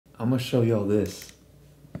I'm gonna show y'all this.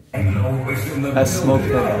 That's smoke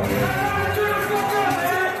purple.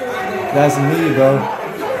 That's me, bro.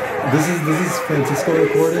 This is Francisco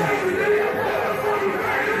recording.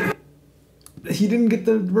 He didn't get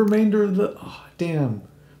the remainder of the. Oh, damn.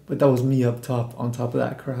 But that was me up top, on top of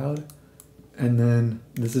that crowd. And then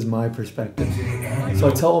this is my perspective. So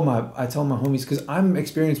I tell my homies, because I'm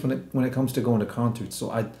experienced when it comes to going to concerts.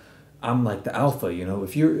 So I'm like the alpha, you know.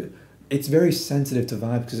 It's very sensitive to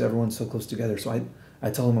vibe because everyone's so close together. So I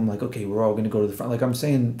tell them, I'm like, okay, we're all gonna go to the front. Like, I'm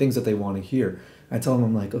saying things that they want to hear. I tell them,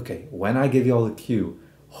 I'm like, okay, when I give y'all the cue,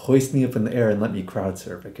 hoist me up in the air and let me crowd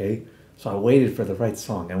surf, okay? So I waited for the right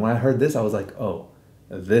song, and when I heard this, I was like, oh,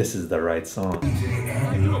 this is the right song.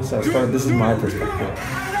 So I started. This is my perspective.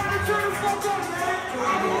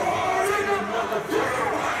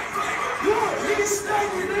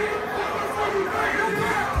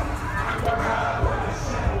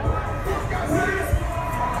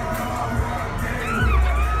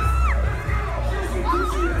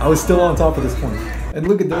 I was still on top of this point. And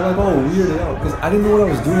look at, they're like, oh, weirded out. Because I didn't know what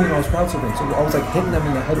I was doing when I was crowd surfing. So I was like hitting them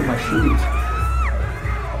in the head with my shoes.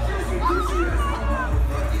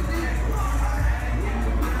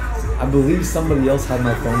 I believe somebody else had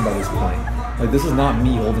my phone by this point. Like, this is not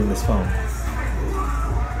me holding this phone.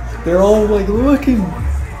 They're all like looking.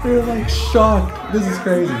 They're like shocked. This is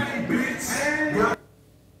crazy.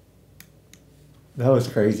 That was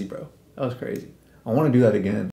crazy, bro. That was crazy. I want to do that again.